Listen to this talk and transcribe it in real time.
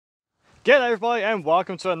G'day everybody and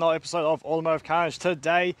welcome to another episode of Automotive Carnage.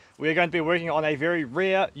 Today we are going to be working on a very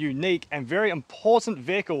rare, unique and very important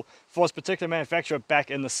vehicle for this particular manufacturer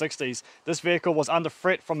back in the 60s. This vehicle was under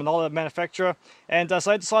threat from another manufacturer and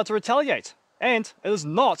so they decided to retaliate. And it is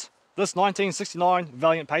not this 1969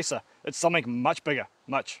 Valiant Pacer. It's something much bigger,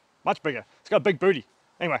 much bigger. It's got a big booty.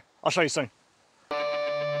 Anyway, I'll show you soon.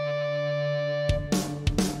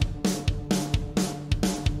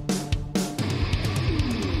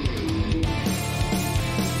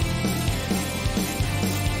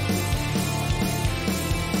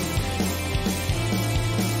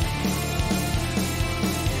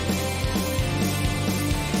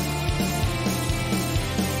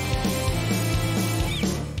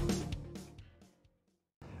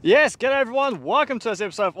 Yes, g'day everyone, welcome to this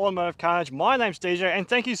episode of Automotive Carnage. My name's DJ and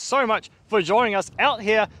thank you so much for joining us out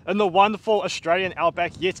here in the wonderful Australian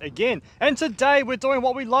outback yet again. And today we're doing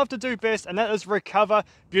what we love to do best, and that is recover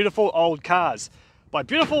beautiful old cars. By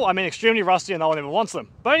beautiful, I mean extremely rusty and no one ever wants them.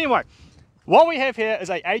 But anyway, what we have here is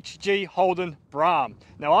a HG Holden Brougham.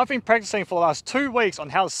 Now I've been practicing for the last 2 weeks on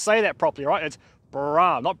how to say that properly, right? It's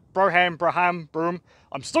Brougham, not Brougham, Broom.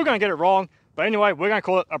 I'm still going to get it wrong, but anyway, we're going to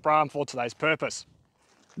call it a Brougham for today's purpose.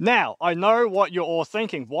 Now, I know what you're all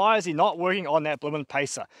thinking. Why is he not working on that blooming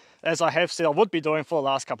Pacer? As I have said I would be doing for the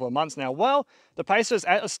last couple of months now. Well, the Pacer is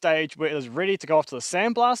at a stage where it is ready to go off to the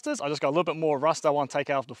sandblasters. I just got a little bit more rust I want to take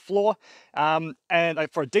out of the floor. And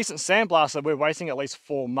for a decent sandblaster, we're waiting at least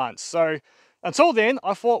 4 months. So until then,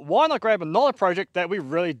 I thought, why not grab another project that we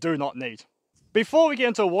really do not need? Before we get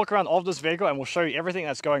into a walk around of this vehicle and we'll show you everything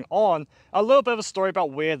that's going on, a little bit of a story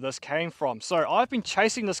about where this came from. So I've been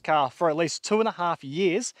chasing this car for at least 2.5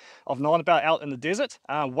 years. I've known about out in the desert,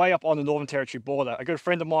 way up on the Northern Territory border. A good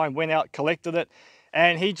friend of mine went out, collected it,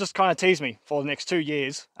 and he just kind of teased me for the next 2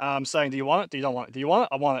 years, saying, do you want it? Do you don't want it? Do you want it?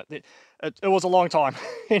 I want it. It was a long time.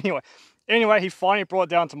 Anyway, he finally brought it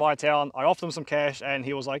down to my town. I offered him some cash and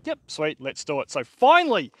he was like, yep, sweet, let's do it. So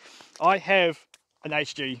finally, I have an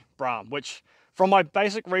HG Brougham, which from my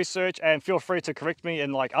basic research, and feel free to correct me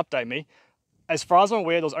and update me, as far as I'm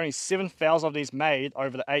aware, there's only 7,000 of these made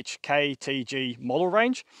over the HKTG model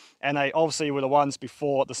range, and they obviously were the ones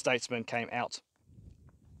before the Statesman came out.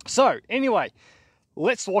 So anyway,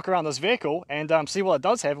 let's walk around this vehicle and see what it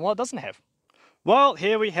does have and what it doesn't have. Well,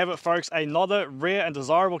 here we have it, folks, another rare and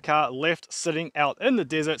desirable car left sitting out in the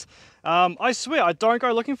desert. I swear, I don't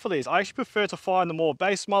go looking for these. I actually prefer to find the more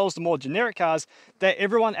base models, the more generic cars that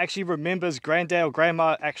everyone actually remembers granddad or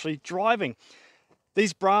grandma actually driving.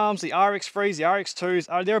 These Brahms, the RX-3s, the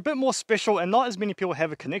RX-2s, they're a bit more special and not as many people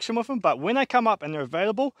have a connection with them, but when they come up and they're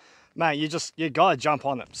available, man, you gotta jump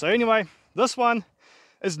on it. So anyway, this one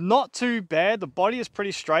is not too bad. The body is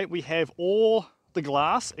pretty straight. We have all the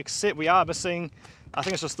glass, except we are missing, I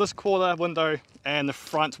think it's just this quarter window and the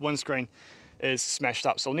front windscreen is smashed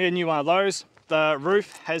up. So we'll need a new one of those. The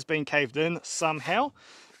roof has been caved in somehow,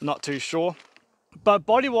 not too sure. But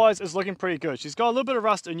body-wise is looking pretty good. She's got a little bit of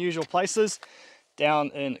rust in usual places, down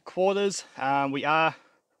in quarters. We have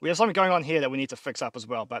something going on here that we need to fix up as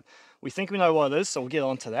well, but we think we know what it is, so we'll get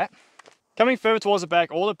on to that. Coming further towards the back,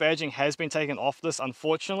 all the badging has been taken off this,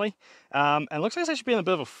 unfortunately. And it looks like there's actually been a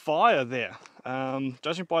bit of a fire there,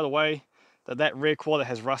 judging by the way that rear quarter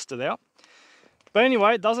has rusted out. But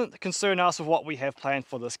anyway, it doesn't concern us with what we have planned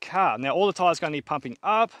for this car. Now, all the tyres are going to need pumping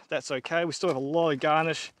up. That's okay. We still have a lot of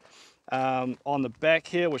garnish on the back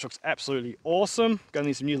here, which looks absolutely awesome. Going to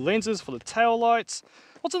need some new lenses for the tail lights.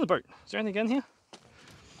 What's in the boot? Is there anything in here?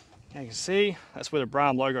 You can see, that's where the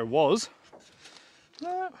Brougham logo was.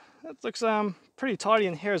 No. That looks pretty tidy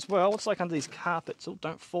in here as well. What's like under these carpets? Oh,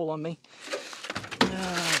 don't fall on me.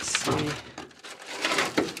 Let's see.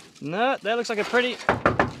 No, that looks like a pretty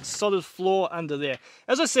solid floor under there.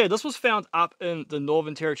 As I said, this was found up in the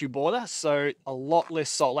Northern Territory border, so a lot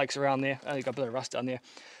less salt lakes around there. Only got a bit of rust down there.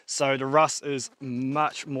 So the rust is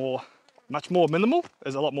much more minimal.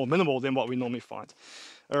 It's a lot more minimal than what we normally find.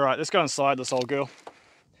 All right, let's go inside this old girl.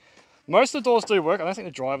 Most of the doors do work. I don't think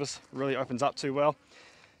the driver's really opens up too well.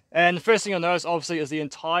 And the first thing you'll notice, obviously, is the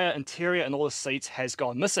entire interior and all the seats has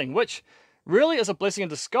gone missing, which really is a blessing in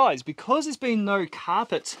disguise. Because there's been no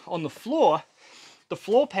carpet on the floor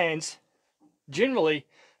pans generally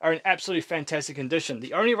are in absolutely fantastic condition.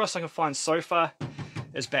 The only rust I can find so far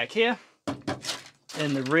is back here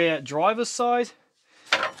in the rear driver's side.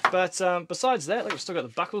 But besides that, we've still got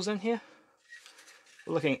the buckles in here.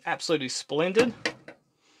 We're looking absolutely splendid.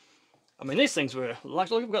 I mean, these things were,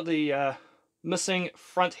 look, we've got the missing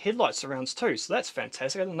front headlight surrounds too, so that's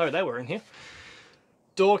fantastic. I didn't know they were in here.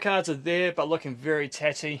 Door cards are there, but looking very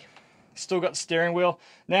tatty. Still got the steering wheel.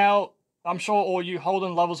 Now, I'm sure all you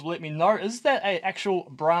Holden lovers will let me know, is that an actual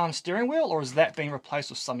Brougham steering wheel, or is that being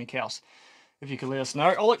replaced with something else? If you could let us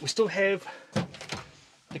know. Oh look, we still have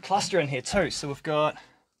the cluster in here too. So we've got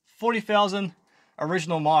 40,000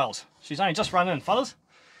 original miles. She's only just run in, fellas.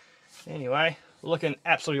 Anyway, looking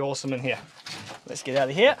absolutely awesome in here. Let's get out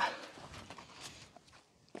of here.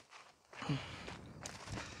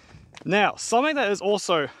 Now, something that is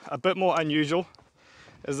also a bit more unusual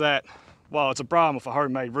is that, well, it's a Brougham with a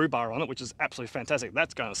homemade rhubarb on it, which is absolutely fantastic.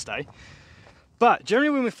 That's going to stay. But generally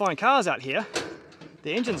when we find cars out here,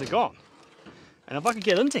 the engines are gone. And if I could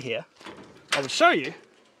get into here, I would show you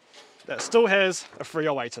that it still has a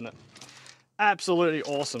 308 in it. Absolutely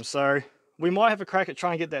awesome. So we might have a crack at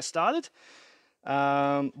trying to get that started,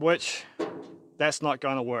 which that's not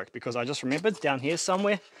going to work, because I just remembered down here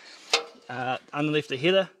somewhere, underneath the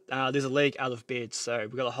header, there's a leg out of bed. So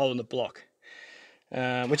we've got a hole in the block,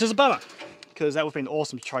 which is a bummer, because that would have been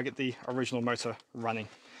awesome to try to get the original motor running.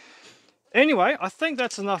 Anyway, I think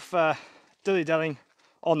that's enough dilly-dallying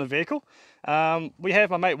on the vehicle. We have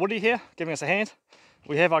my mate Woody here giving us a hand.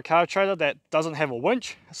 We have our car trailer that doesn't have a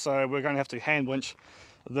winch, so we're going to have to hand winch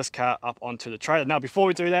this car up onto the trailer. Now before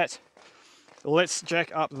we do that, let's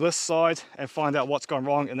jack up this side and find out what's gone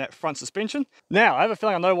wrong in that front suspension. Now I have a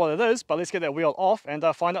feeling I know what it is, but let's get that wheel off and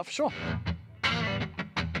find out for sure.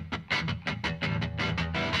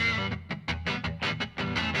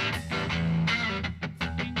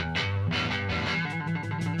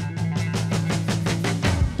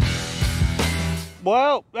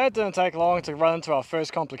 Well, that didn't take long to run into our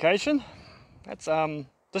first complication.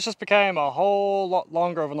 This just became a whole lot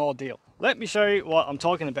longer of an ordeal. Let me show you what I'm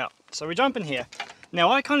talking about. So we jump in here.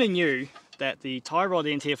 Now I kind of knew that the tie rod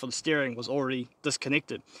end here for the steering was already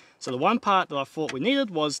disconnected. So the one part that I thought we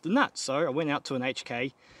needed was the nut. So I went out to an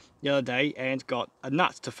HK the other day and got a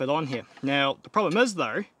nut to fit on here. Now the problem is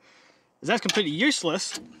though, is that's completely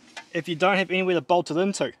useless if you don't have anywhere to bolt it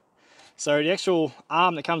into. So the actual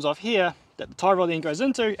arm that comes off here, that the tie rod end goes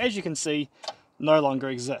into, as you can see, no longer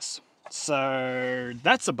exists. So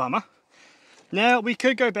that's a bummer. Now we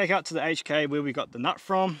could go back out to the HK where we got the nut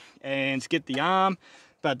from and get the arm,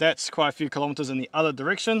 but that's quite a few kilometers in the other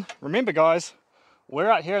direction. Remember guys, we're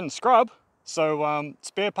out here in the scrub, so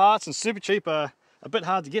spare parts and super cheap are a bit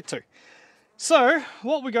hard to get to. So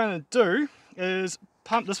what we're going to do is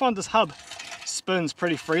pump this one. This hub spins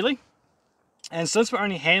pretty freely, and since we're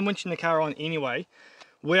only hand winching the car on anyway,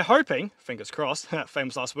 we're hoping, fingers crossed,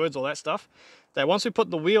 famous last words, all that stuff, that once we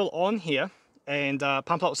put the wheel on here and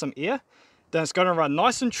pump up with some air, then it's going to run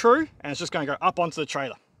nice and true, and it's just going to go up onto the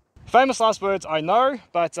trailer. Famous last words, I know,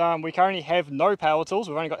 but we currently have no power tools.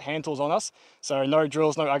 We've only got hand tools on us, so no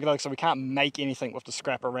drills, no ugly lugs, so we can't make anything with the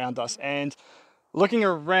scrap around us. And looking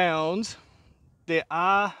around, there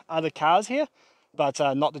are other cars here, but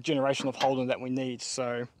not the generation of Holden that we need.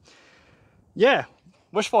 So yeah,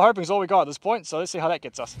 wishful hoping is all we got at this point, so let's see how that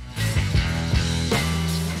gets us.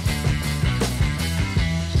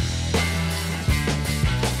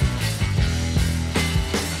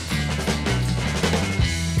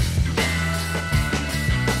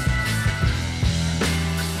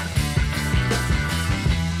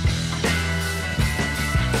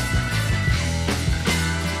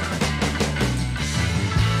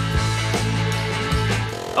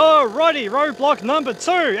 Alrighty, roadblock number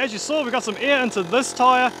 2. As you saw, we got some air into this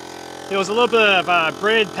tyre. There was a little bit of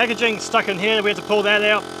bread packaging stuck in here. We had to pull that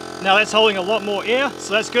out. Now that's holding a lot more air,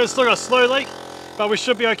 so that's good. Still got a slow leak, but we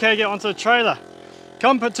should be okay to get onto the trailer.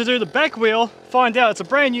 Come to do the back wheel, find out it's a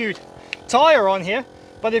brand new tyre on here,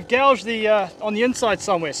 but they've gouged the on the inside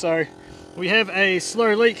somewhere. So we have a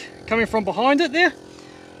slow leak coming from behind it there.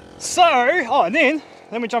 So, and then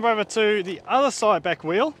we jump over to the other side back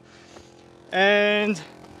wheel, and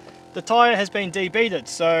the tyre has been debeaded,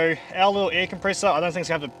 so our little air compressor, I don't think it's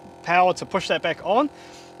going to have the power to push that back on.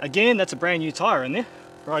 Again, that's a brand new tyre in there,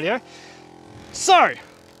 rightio. So,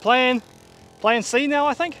 plan C now,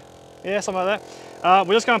 I think? Yeah, something like that.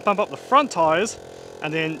 We're just going to pump up the front tyres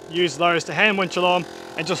and then use those to hand winch it on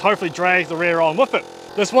and just hopefully drag the rear on with it.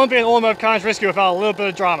 This won't be an automotive carnage rescue without a little bit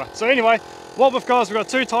of drama. So anyway, what we've got is we've got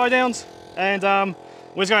 2 tie downs, and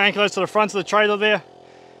we're just going to anchor those to the front of the trailer there,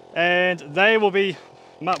 and they will be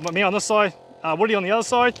me on this side, Woody on the other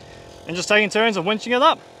side, and just taking turns of winching it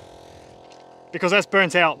up, because that's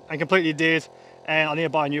burnt out and completely dead, and I need to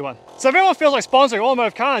buy a new one. So if anyone feels like sponsoring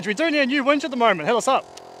Automotive Carnage, we do need a new winch at the moment. Hit us up.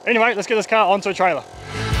 Anyway, let's get this car onto a trailer.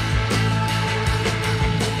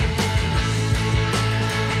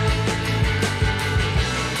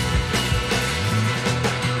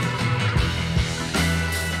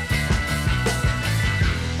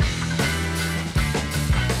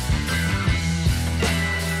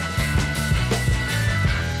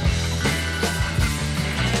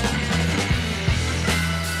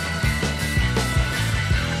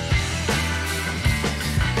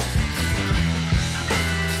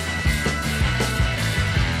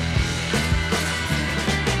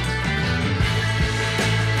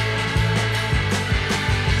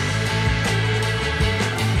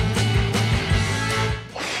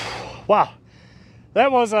 Wow,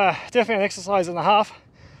 that was definitely an exercise and a half.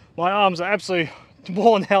 My arms are absolutely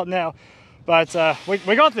worn out now, but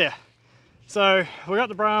we got there. So we got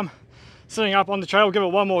the Brougham sitting up on the trail. We'll give it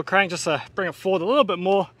one more crank just to bring it forward a little bit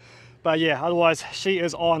more. But yeah, otherwise she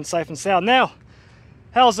is on safe and sound. Now,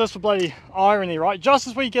 how's this for bloody irony, right? Just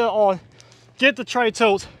as we get it on, get the tray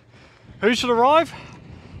tilt, who should arrive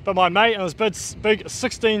but my mate and his big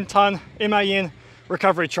 16-ton MAN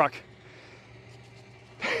recovery truck.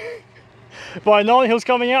 By knowing he was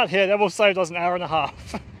coming out here, that will have saved us an hour and a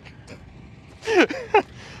half.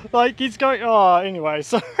 Like, he's going, oh, anyway,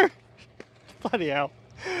 so bloody hell.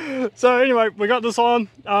 So anyway, we got this on.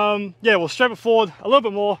 Yeah, we'll strap it forward a little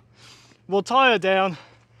bit more, we'll tie it down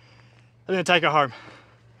and then take it home.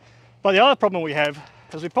 But the other problem we have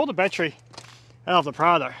is we pulled the battery out of the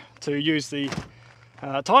Prado to use the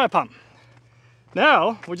tyre pump.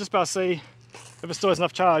 Now we're just about to see if it still has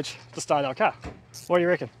enough charge to start our car. What do you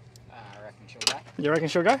reckon? I reckon she'll go. You reckon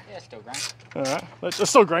she'll go? Yeah, it's still green. Alright, it's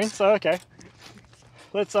still green, so okay.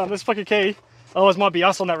 Let's flick a key, otherwise it might be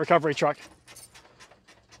us on that recovery truck.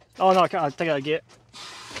 Oh no, I think I get.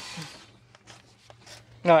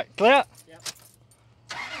 Alright, clear? Yep.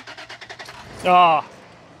 Ah.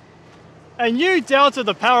 And you doubted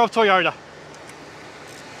the power of Toyota.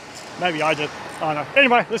 Maybe I did. I don't know.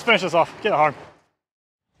 Anyway, let's finish this off. Get it home.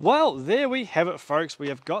 Well, there we have it, folks. We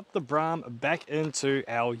have got the Brougham back into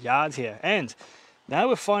our yard here. And now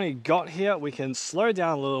we've finally got here, we can slow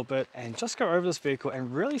down a little bit and just go over this vehicle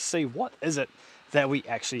and really see what is it that we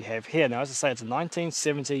actually have here. Now, as I say, it's a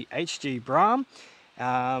 1970 HG Brougham,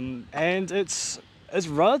 and it's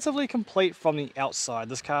relatively complete from the outside.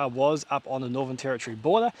 This car was up on the Northern Territory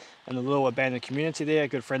border in a little abandoned community there. A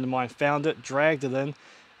good friend of mine found it, dragged it in,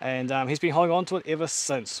 and he's been holding on to it ever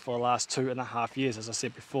since for the last 2.5 years, as I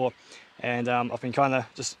said before. And I've been kind of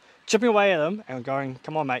just chipping away at him and going,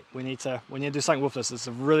 come on mate, we need to do something with this. It's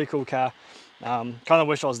a really cool car. Kind of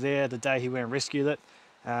wish I was there the day he went and rescued it,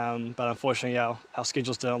 but unfortunately our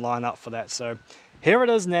schedules didn't line up for that. So here it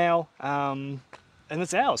is now, and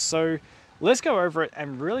it's ours. So let's go over it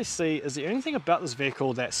and really see, is there anything about this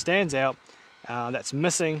vehicle that stands out, that's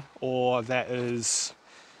missing, or that is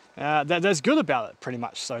that's good about it, pretty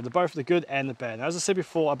much. So they're both the good and the bad. Now, as I said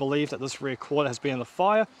before, I believe that this rear quarter has been in the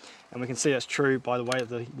fire, and we can see that's true by the way that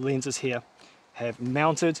the lenses here have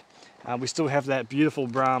mounted. We still have that beautiful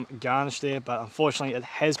Brougham garnish there, but unfortunately it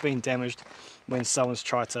has been damaged when someone's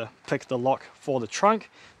tried to pick the lock for the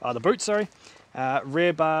trunk, the boot, sorry.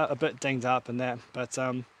 Rear bar a bit dinged up and that, but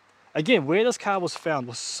again, where this car was found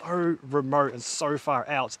was so remote and so far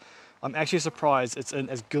out. I'm actually surprised it's in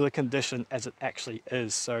as good a condition as it actually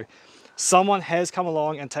is. So someone has come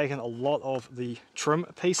along and taken a lot of the trim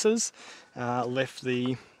pieces, left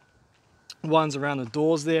the ones around the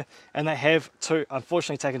doors there, and they have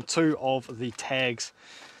unfortunately taken 2 of the tags.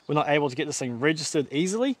 We're not able to get this thing registered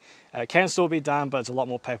easily. It can still be done, but it's a lot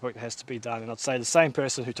more paperwork that has to be done. And I'd say the same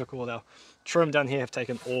person who took all our trim down here have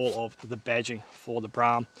taken all of the badging for the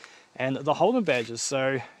Brougham and the Holden badges.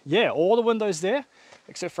 So yeah, all the windows there,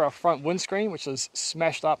 except for our front windscreen, which is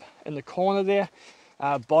smashed up in the corner there.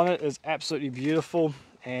 Bonnet is absolutely beautiful,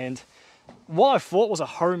 and what I thought was a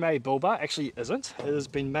homemade bull bar actually isn't. It has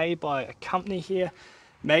been made by a company here,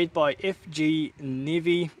 made by HG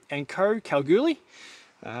Holden Co, Kalgoorlie.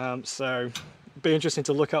 So it'd be interesting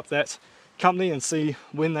to look up that company and see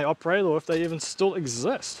when they operate or if they even still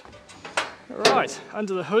exist. Right,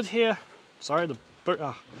 under the hood here, sorry,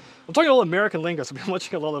 I'm talking all American lingo, so I've been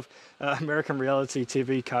watching a lot of American reality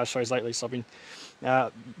TV car shows lately, so I've been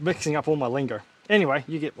mixing up all my lingo. Anyway,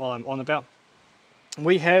 you get what I'm on about.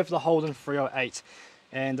 We have the Holden 308,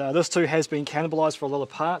 and this too has been cannibalized for a lot of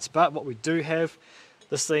parts, but what we do have,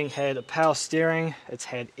 this thing had a power steering, it's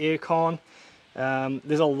had aircon.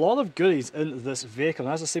 There's a lot of goodies in this vehicle,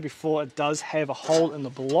 and as I said before, it does have a hole in the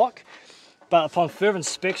block, but upon further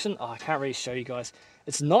inspection, I can't really show you guys,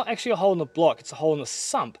 it's not actually a hole in the block, it's a hole in the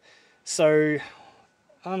sump. So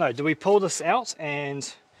I don't know, do we pull this out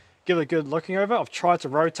and give it a good looking over? I've tried to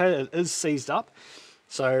rotate it, it is seized up,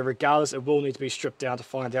 so regardless it will need to be stripped down to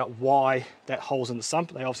find out why that hole's in the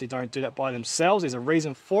sump. They obviously don't do that by themselves, there's a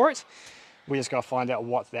reason for it. We just got to find out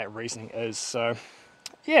what that reasoning is. So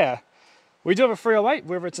yeah, we do have a 308,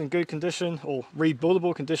 whether it's in good condition or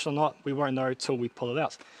rebuildable condition or not, we won't know till we pull it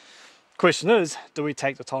out. Question is, do we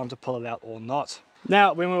take the time to pull it out or not?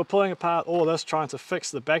 Now, when we were pulling apart all this, trying to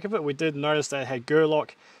fix the back of it, we did notice that it had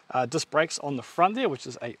Gerlock disc brakes on the front there, which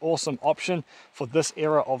is an awesome option for this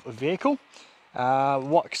era of a vehicle.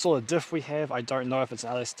 What sort of diff we have, I don't know if it's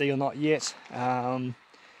an LSD or not yet.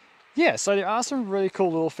 Yeah, so there are some really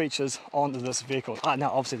cool little features on this vehicle.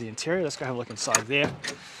 Now, obviously the interior, let's go have a look inside there.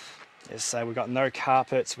 As I say, we've got no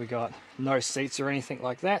carpets, we got no seats or anything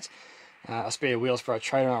like that. Our spare wheels for our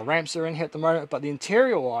trailer and our ramps are in here at the moment, but the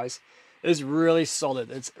interior wise is really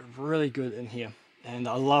solid. It's really good in here, and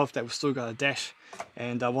I love that we've still got a dash,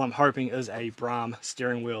 and what I'm hoping is a Brougham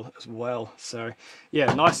steering wheel as well. So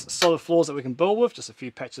yeah, nice solid floors that we can build with. Just a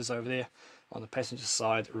few patches over there on the passenger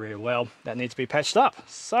side rear well that need to be patched up.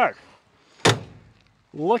 So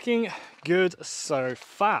looking good so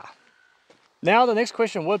far. Now the next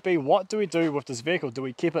question would be, what do we do with this vehicle? Do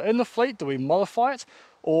we keep it in the fleet? Do we modify it?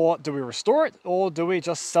 Or do we restore it? Or do we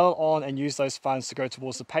just sell it on and use those funds to go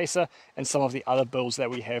towards the Pacer and some of the other builds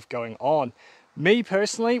that we have going on? Me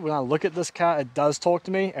personally, when I look at this car, it does talk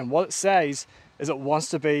to me, and what it says is it wants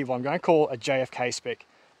to be what I'm going to call a JFK spec.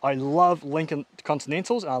 I love Lincoln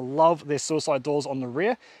Continentals, and I love their suicide doors on the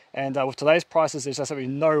rear, and with today's prices, there's just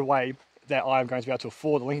absolutely no way that I'm going to be able to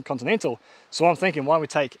afford the Lincoln Continental. So I'm thinking, why don't we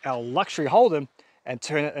take our luxury Holden and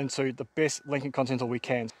turn it into the best Lincoln Continental we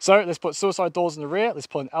can. So let's put suicide doors in the rear, let's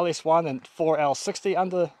put an LS1 and 4L60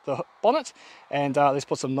 under the bonnet, and let's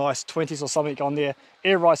put some nice 20s or something on there,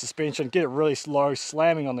 air ride suspension, get it really slow,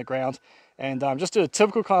 slamming on the ground, and just do the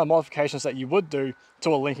typical kind of modifications that you would do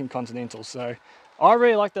to a Lincoln Continental. So I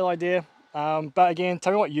really like that idea, but again,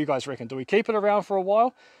 tell me what you guys reckon. Do we keep it around for a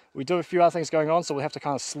while? We do a few other things going on, so we have to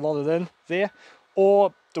kind of slot it in there,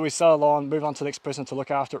 or do we sell it on, move on to the next person to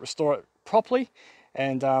look after it, restore it properly,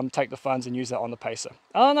 and take the funds and use that on the Pacer?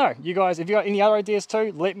 I don't know. You guys, if you got any other ideas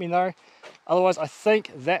too, let me know. Otherwise, I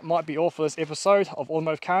think that might be all for this episode of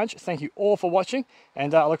Automotive Carnage. Thank you all for watching,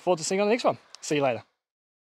 and I look forward to seeing you on the next one. See you later.